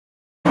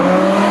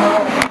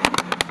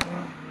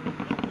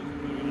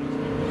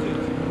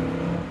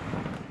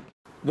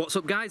What's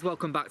up guys,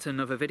 welcome back to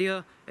another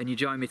video, and you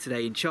join me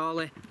today in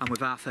Chorley. I'm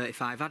with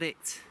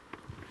R35addict,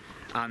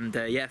 and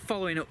yeah,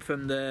 following up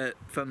from the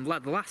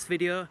last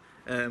video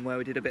where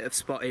we did a bit of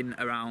spotting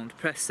around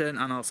Preston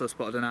and also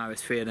spotted an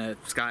RS3 and a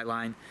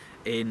Skyline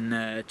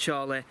in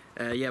Chorley.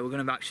 Yeah, we're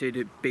going to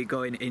actually be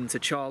going into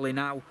Chorley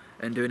now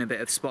and doing a bit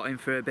of spotting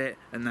for a bit,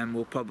 and then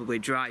we'll probably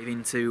drive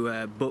into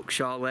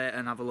Buckshall later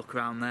and have a look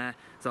around there.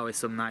 There's always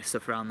some nice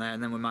stuff around there,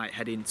 and then we might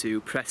head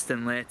into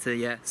Preston later.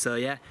 Yeah, so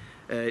yeah,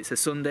 it's a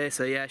Sunday,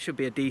 so yeah, it should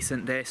be a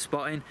decent day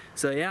spotting.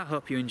 So yeah, I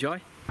hope you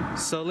enjoy.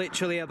 So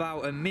literally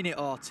about a minute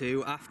or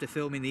two after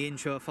filming the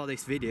intro for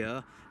this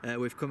video,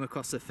 we've come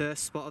across the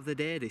first spot of the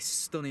day, this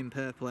stunning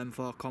purple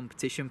M4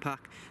 competition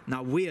pack.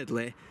 Now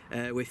weirdly,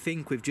 we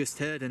think we've just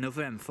heard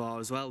another M4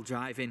 as well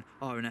driving,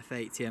 or an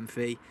F80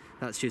 M3.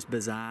 That's just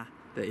bizarre,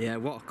 but yeah,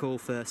 what a cool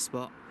first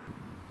spot.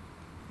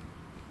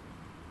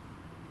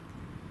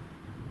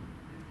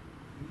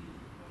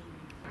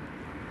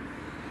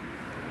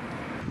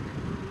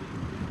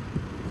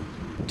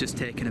 Just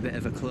taking a bit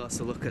of a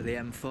closer look at the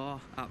M4,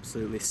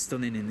 absolutely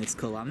stunning in this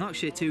colour. I'm not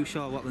actually too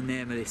sure what the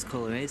name of this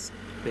colour is,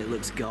 but it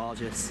looks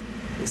gorgeous.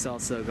 It's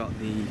also got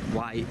the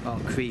white or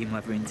cream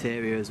leather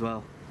interior as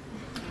well.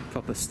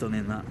 Proper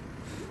stunning that.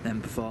 Then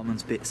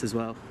performance bits as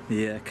well,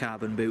 the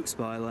carbon boot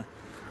spoiler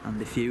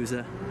and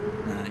diffuser,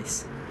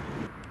 nice.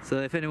 So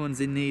if anyone's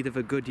in need of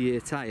a Goodyear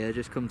tyre,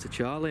 just come to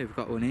Chorley, we've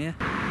got one here.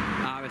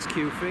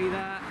 RSQ3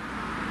 there,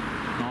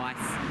 nice.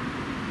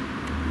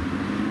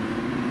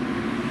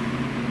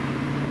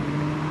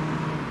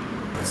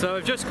 So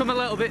we've just come a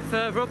little bit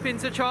further up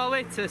into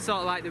Chorley to sort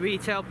of like the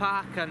retail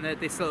park and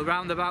this little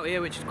roundabout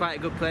here, which is quite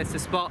a good place to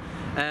spot.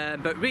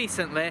 But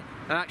recently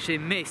I actually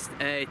missed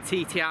a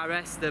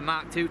TTRS, the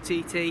Mark II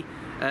TT,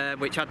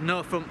 which had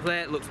no front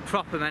plate, looks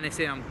proper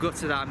menacing. I'm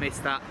gutted that I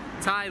missed that.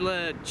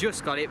 Tyler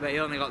just got it, but he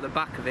only got the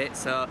back of it,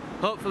 so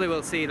hopefully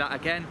we'll see that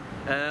again.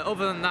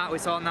 Other than that, we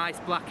saw a nice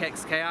black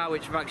XKR,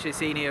 which we've actually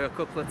seen here a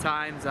couple of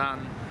times.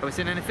 And have we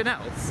seen anything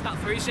else? That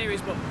 3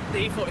 Series, but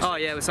the E46. Oh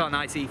yeah, we saw a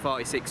nice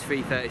E46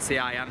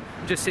 330ci, and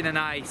just seen a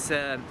nice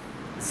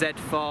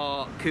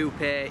Z4 Coupe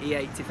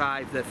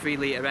E85, the 3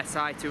 litre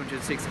SI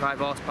 265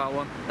 horsepower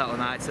one. That was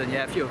nice, and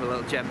yeah, a few other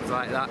little gems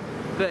like that.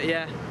 But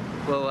yeah,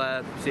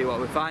 we'll see what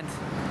we find.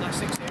 Nice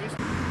 6 Series.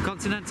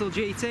 Continental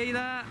GT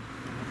there.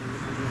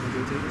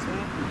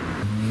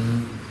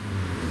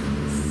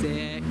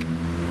 Sick.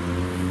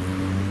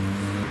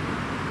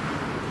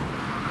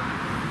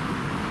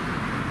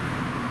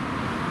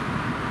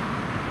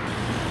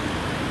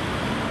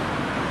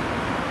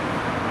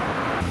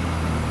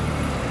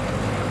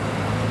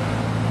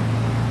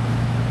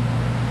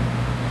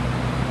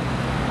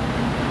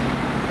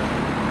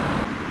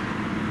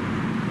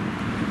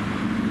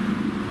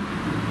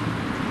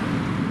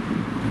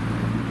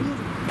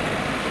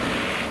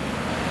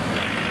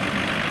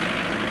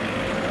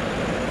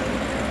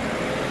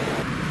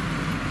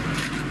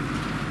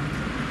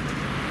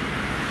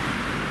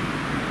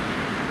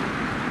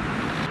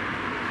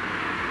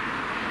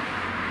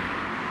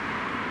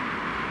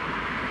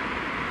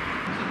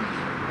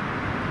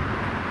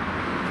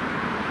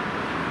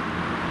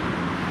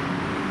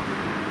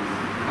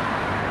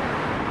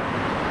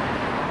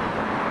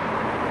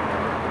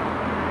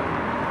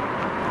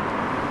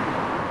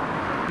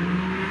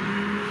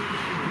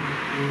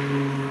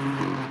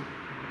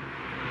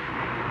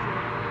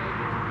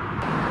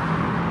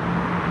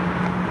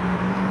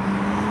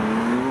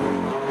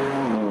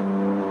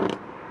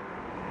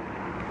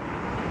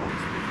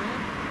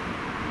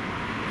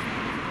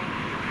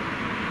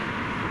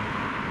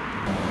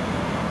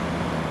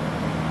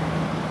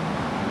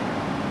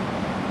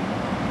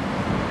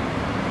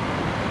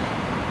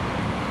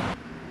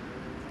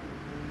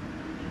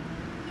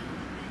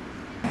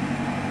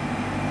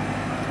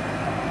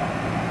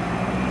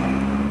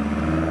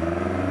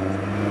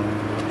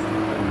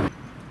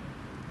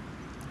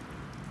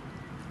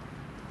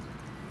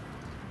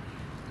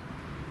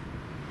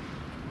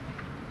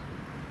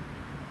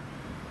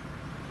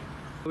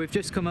 We've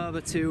just come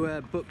over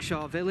to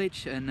Buckshall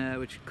Village, and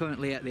we're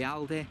currently at the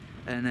Aldi,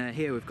 and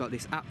here we've got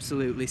this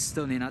absolutely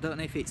stunning, I don't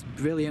know if it's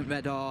Brilliant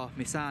Red or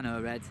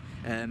Misano Red,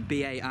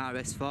 B8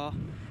 RS4.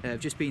 I've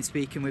just been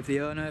speaking with the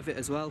owner of it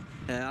as well,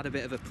 had a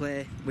bit of a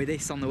play with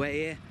this on the way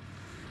here,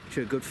 which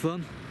was good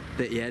fun.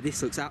 But yeah,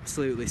 this looks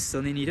absolutely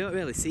stunning. You don't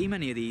really see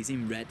many of these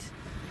in red.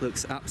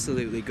 Looks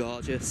absolutely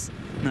gorgeous,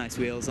 nice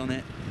wheels on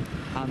it.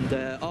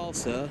 And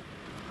also,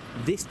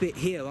 this bit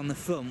here on the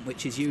front,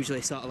 which is usually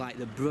sort of like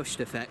the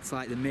brushed effects,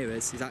 like the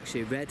mirrors, is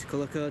actually red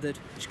colour coded,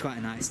 which is quite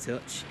a nice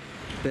touch.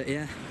 But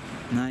yeah,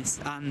 nice.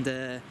 And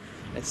a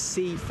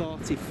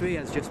C43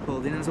 has just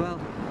pulled in as well,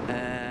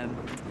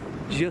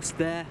 just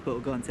there, but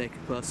we'll go and take a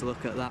closer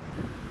look at that.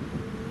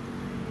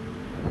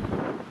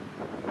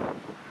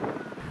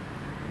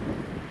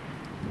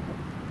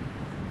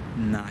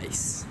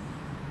 Nice.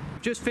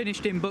 Just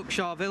finished in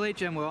Buckshall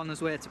Village and we're on our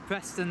way to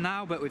Preston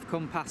now, but we've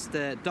come past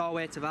the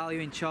Doorway to Value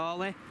in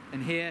Chorley,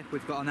 and here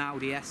we've got an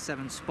Audi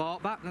S7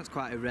 Sportback. That's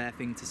quite a rare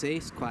thing to see,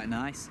 it's quite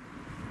nice.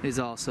 There's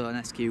also an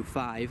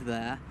SQ5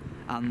 there,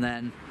 and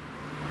then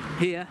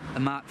Here, a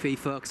Mark III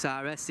Focus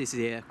RS. This is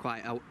here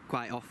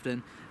quite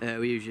often.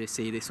 We usually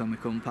see this when we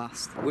come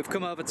past. We've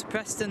come over to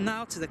Preston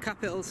now, to the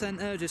Capital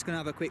Centre. Just going to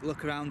have a quick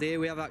look around here.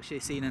 We have actually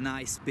seen a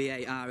nice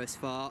B8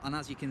 RS4, and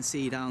as you can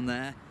see down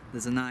there,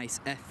 there's a nice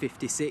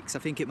F56. I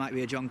think it might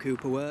be a John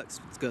Cooper Works.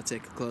 Let's go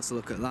take a closer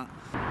look at that.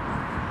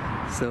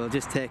 So we'll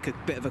just take a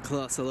bit of a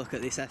closer look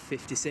at this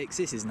F56.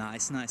 This is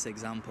nice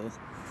example.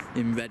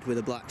 In red with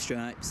the black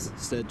stripes.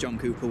 It's the John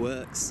Cooper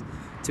Works.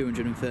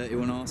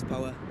 231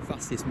 horsepower,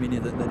 fastest Mini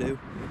that they do.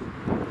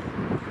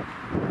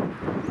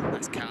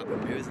 Nice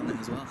carbon mirrors on it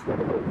as well.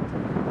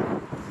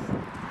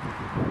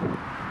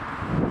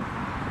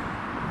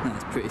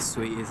 That's pretty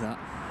sweet, is that?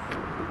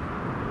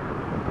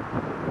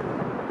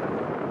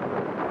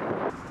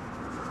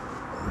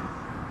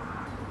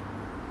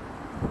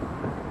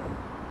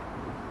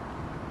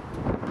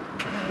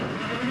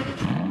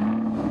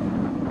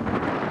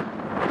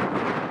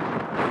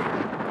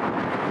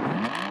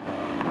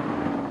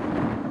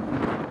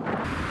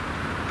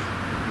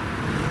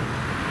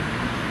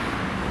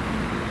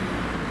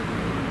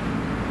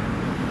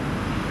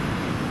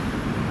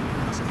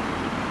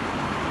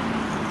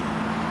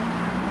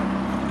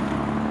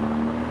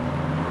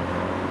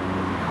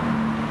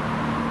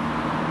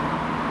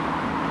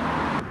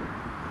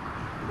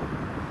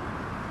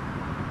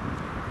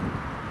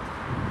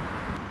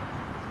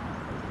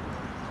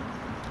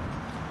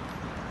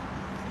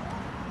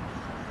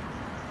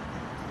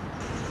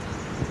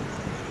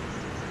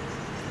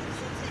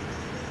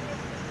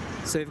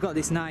 So we've got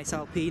this nice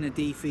Alpina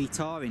D3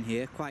 Touring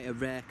here, quite a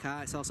rare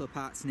car. It's also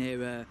parked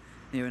near an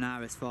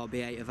RS4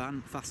 B8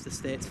 Avant, faster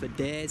states for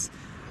days.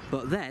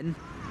 But then,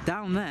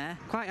 down there,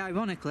 quite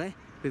ironically,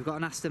 we've got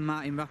an Aston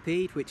Martin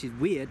Rapide, which is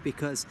weird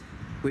because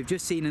we've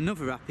just seen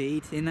another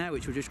Rapide in there,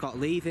 which we just got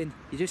leaving.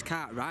 You just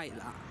can't write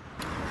that.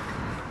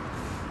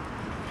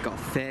 Got a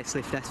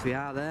facelift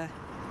SVR there.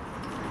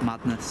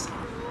 Madness.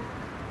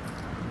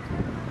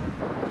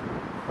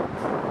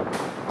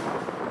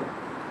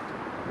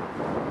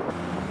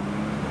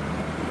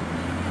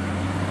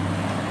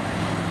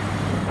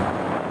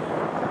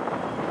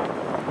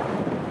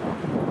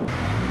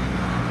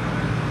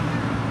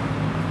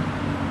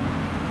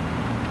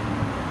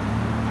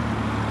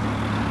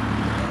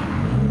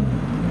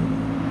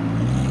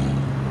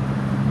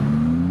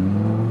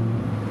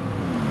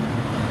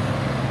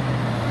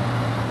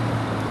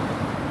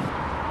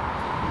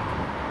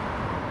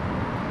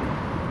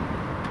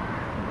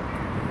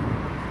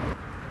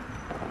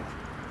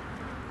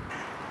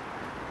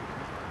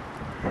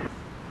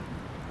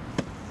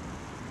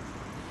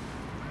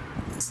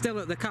 Still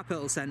at the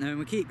Capital Centre, and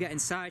we keep getting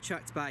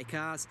sidetracked by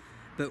cars,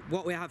 but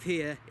what we have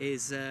here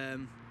is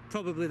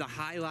probably the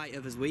highlight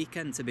of his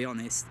weekend, to be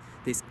honest.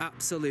 This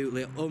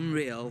absolutely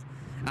unreal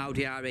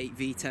Audi R8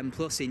 V10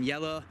 Plus in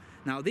yellow.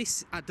 Now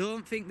this, I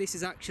don't think this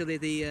is actually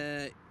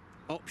the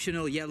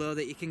optional yellow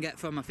that you can get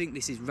from, I think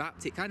this is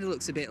wrapped. It kind of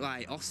looks a bit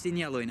like Austin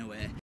yellow in a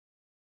way.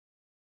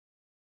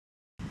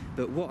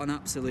 But what an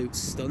absolute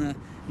stunner.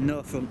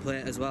 No front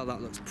plate as well,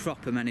 that looks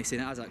proper menacing.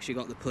 It has actually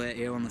got the plate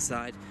here on the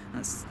side.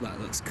 That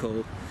looks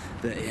cool.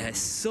 But yeah, it's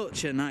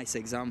such a nice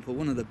example,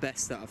 one of the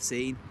best that I've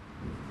seen.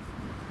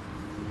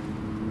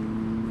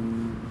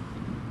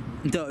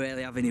 Don't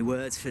really have any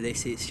words for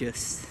this, it's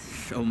just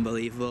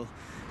unbelievable.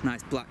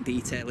 Nice black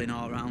detailing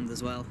all around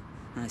as well.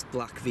 Nice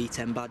black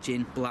V10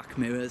 badging, black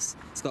mirrors.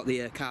 It's got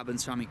the carbon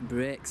ceramic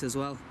brakes as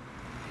well.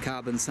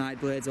 Carbon side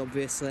blades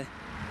obviously.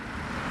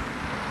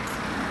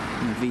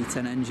 And the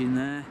V10 engine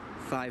there,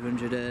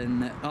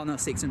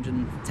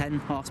 610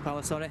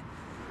 horsepower, sorry.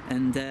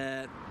 And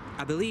I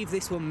believe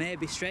this one may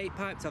be straight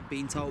piped, I've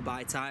been told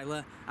by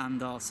Tyler,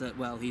 and also,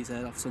 well, he's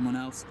heard of someone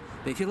else.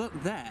 But if you look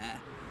there,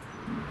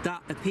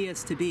 that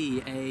appears to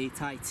be a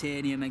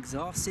titanium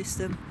exhaust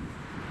system.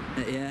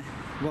 Yeah,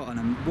 what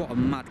a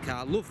mad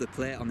car. Love the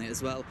plate on it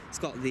as well. It's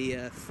got the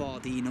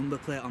 4D number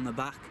plate on the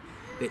back,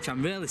 which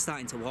I'm really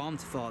starting to warm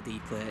to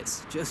 4D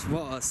plates. Just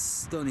what a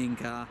stunning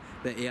car.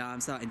 But yeah, I'm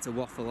starting to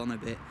waffle on a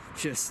bit.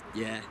 Just,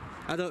 yeah,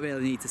 I don't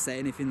really need to say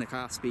anything, the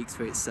car speaks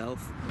for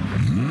itself.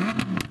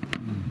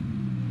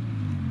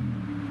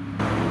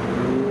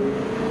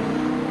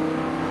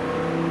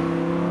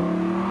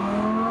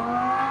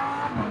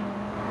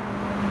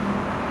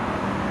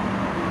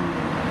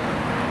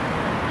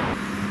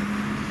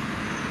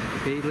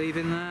 Speed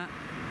leaving there.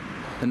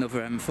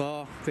 Another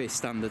M4, pretty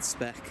standard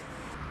spec.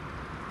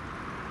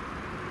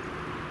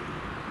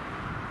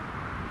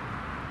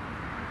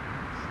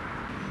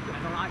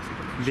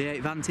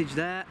 V8 Vantage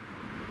there.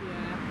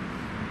 Yeah.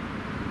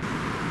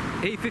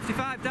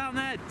 E55 down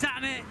there,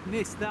 damn it,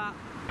 missed that.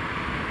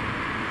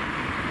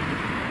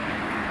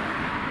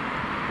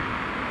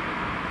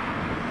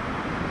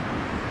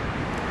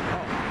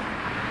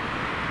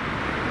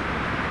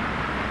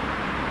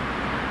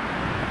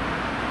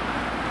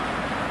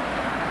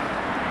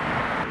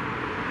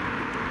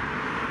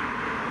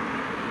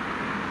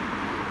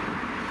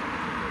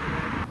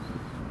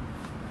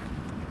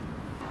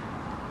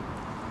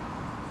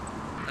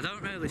 I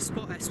don't really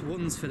spot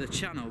S1s for the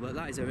channel, but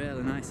that is a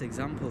really nice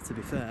example, to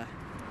be fair.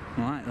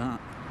 I like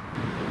that.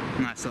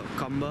 Nice little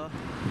combo.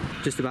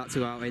 Just about to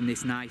go out in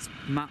this nice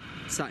matte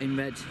satin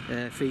red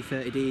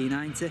 330D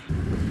E90.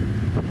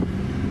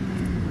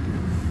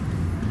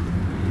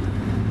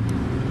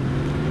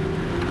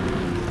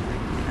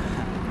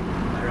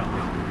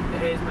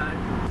 It is, man.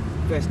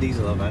 First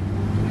diesel I've had.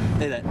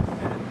 Is it?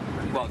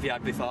 What have you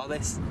had before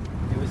this?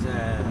 It was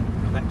a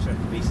Vectra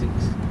V6.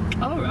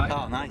 Oh, right.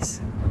 Oh, nice.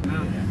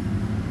 Yeah.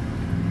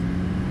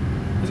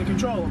 Is it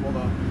controllable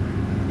though?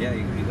 Yeah,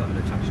 you got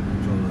an traction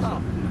controller, so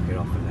knock it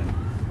off and then.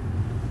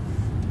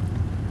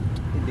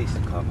 In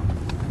decent car, man.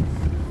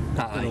 I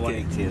And a like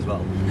it. 180 as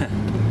well.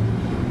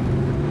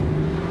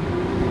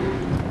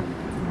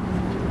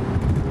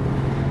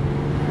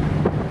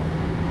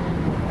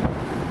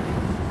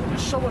 They're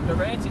just so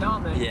underrated,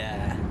 aren't they?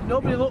 Yeah.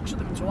 Nobody looks at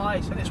them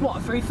twice, and it's what, a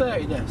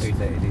 330 this?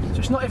 330 diesel. So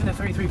it's not even a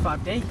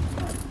 335D.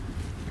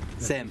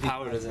 Same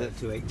power as it.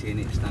 280 in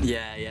it standard.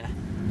 Yeah, yeah.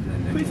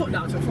 Put your foot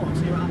down to the floor and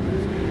see what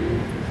happens.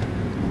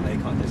 They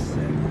can't just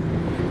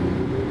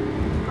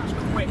That's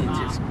quick, It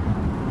that. just-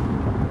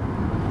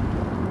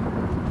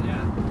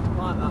 Yeah,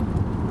 like that.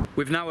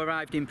 We've now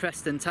arrived in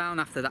Preston town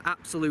after the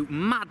absolute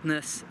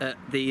madness at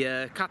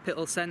the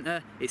Capital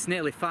Centre. It's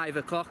nearly 5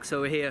 o'clock,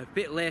 so we're here a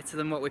bit later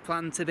than what we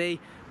planned to be.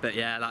 But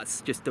yeah,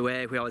 that's just the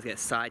way we always get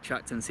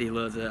sidetracked and see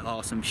loads of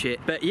awesome shit.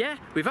 But yeah,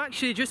 we've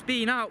actually just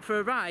been out for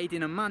a ride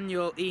in a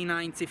manual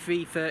E90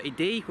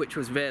 330D, which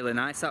was really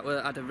nice. That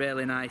had a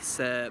really nice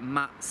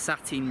matte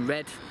satin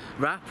red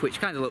wrap, which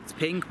kind of looked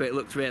pink, but it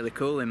looked really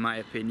cool in my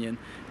opinion.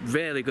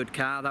 Really good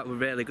car, that was a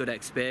really good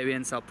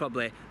experience. I'll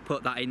probably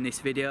put that in this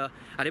video.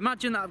 I'd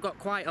imagine that I've got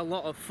quite a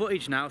lot of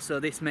footage now,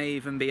 so this may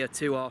even be a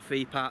 2 or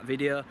 3 part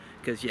video,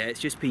 because yeah, it's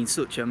just been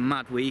such a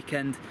mad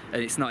weekend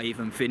and it's not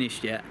even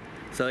finished yet.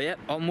 So yeah,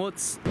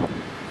 onwards.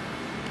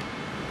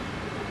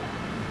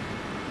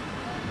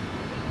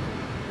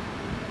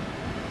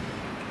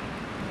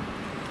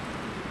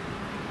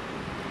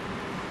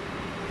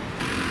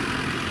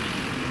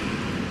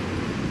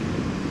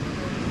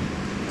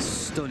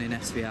 Stunning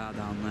SVR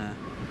down there.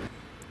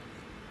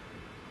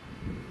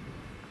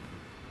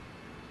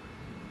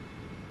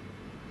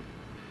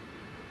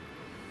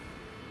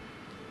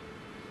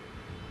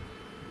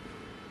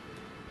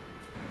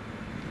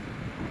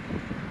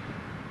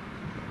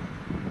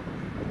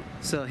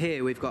 So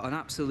here we've got an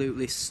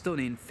absolutely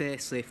stunning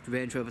facelift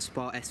Range Rover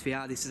Sport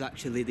SVR. This is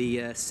actually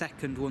the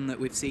second one that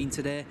we've seen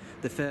today.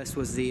 The first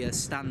was the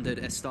standard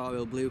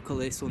Estoril blue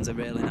colour. This one's a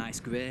really nice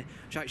grey,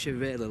 which I actually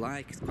really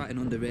like. It's quite an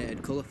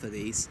underrated colour for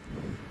these.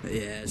 But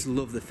yeah, I just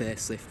love the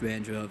facelift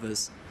Range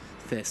Rovers.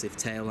 Facelift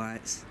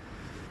taillights.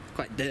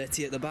 Quite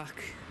dirty at the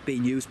back,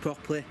 being used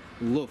properly.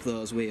 Love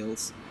those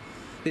wheels.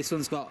 This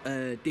one's got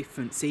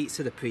different seats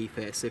to the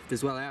pre-facelift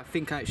as well. I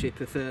think I actually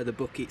prefer the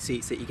bucket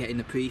seats that you get in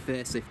the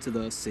pre-facelift to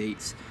those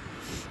seats.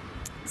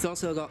 It's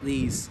also got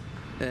these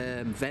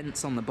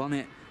vents on the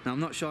bonnet. Now I'm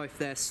not sure if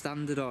they're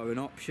standard or an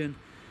option.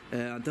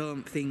 I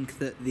don't think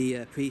that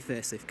the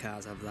pre-facelift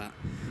cars have that.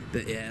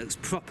 But yeah, it looks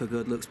proper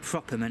good, looks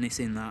proper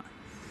menacing that.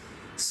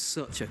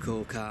 Such a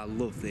cool car,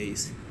 love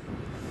these.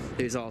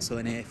 There's also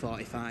an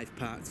A45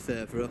 parked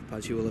further up,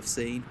 as you will have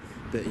seen.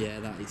 But yeah,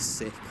 that is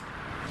sick.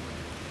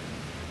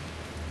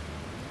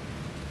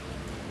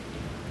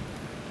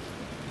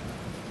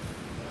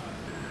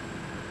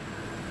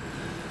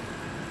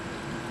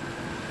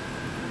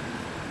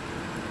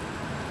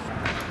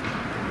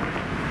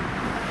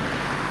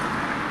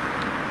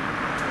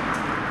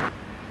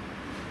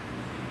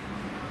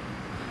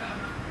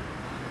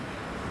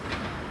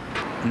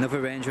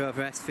 Another Range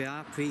Rover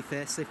SVR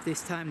pre-facelift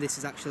this time. This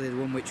is actually the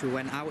one which we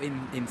went out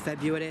in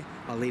February.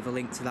 I'll leave a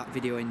link to that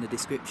video in the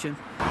description.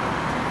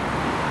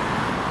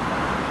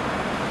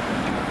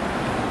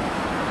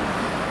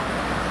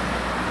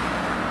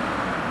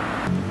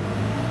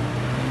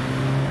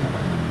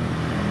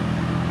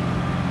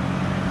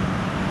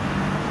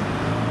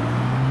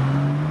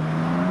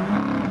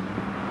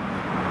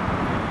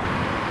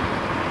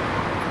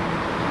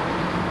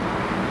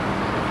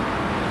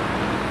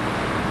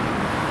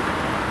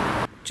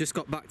 Just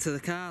got back to the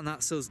car and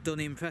that's us done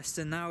in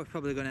Preston now. We're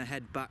probably going to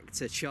head back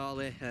to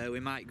Chorley.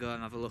 We might go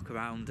and have a look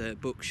around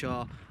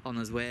Buckshaw on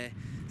his way.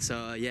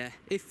 So yeah,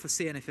 if I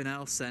see anything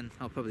else then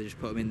I'll probably just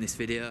put them in this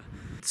video.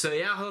 So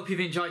yeah, I hope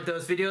you've enjoyed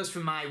those videos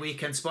from my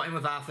weekend spotting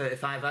with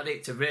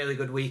R35addict. A really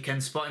good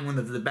weekend spotting, one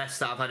of the best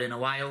that I've had in a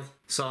while.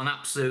 Saw an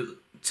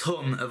absolute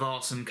ton of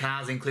awesome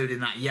cars, including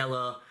that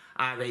yellow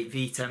R8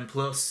 V10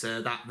 Plus,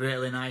 that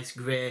really nice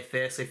grey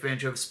facelift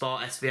Range Rover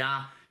Sport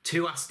SVR.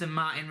 2 Aston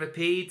Martin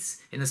Rapides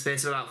in the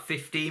space of about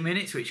 15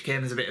 minutes, which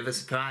came as a bit of a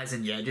surprise,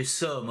 and yeah, just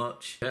so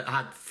much. I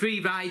had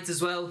 3 rides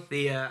as well,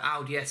 the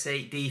Audi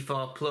S8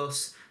 D4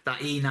 Plus,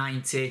 that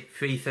E90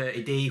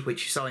 330D,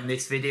 which you saw in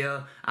this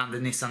video, and the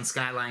Nissan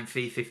Skyline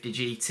 350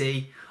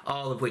 GT,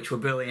 all of which were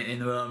brilliant in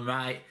their own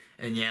right,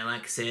 and yeah,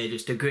 like I say,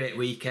 just a great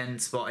weekend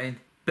spotting.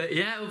 But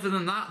yeah, other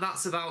than that,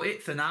 that's about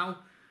it for now.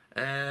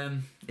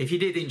 If you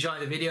did enjoy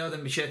the video,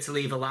 then be sure to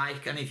leave a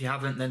like, and if you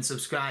haven't, then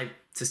subscribe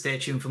to stay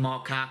tuned for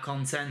more car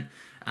content.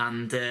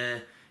 And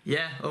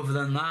yeah, other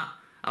than that,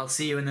 I'll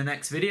see you in the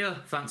next video.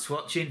 Thanks for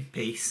watching.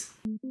 Peace.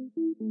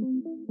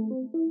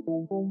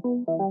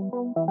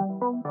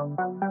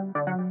 Bye.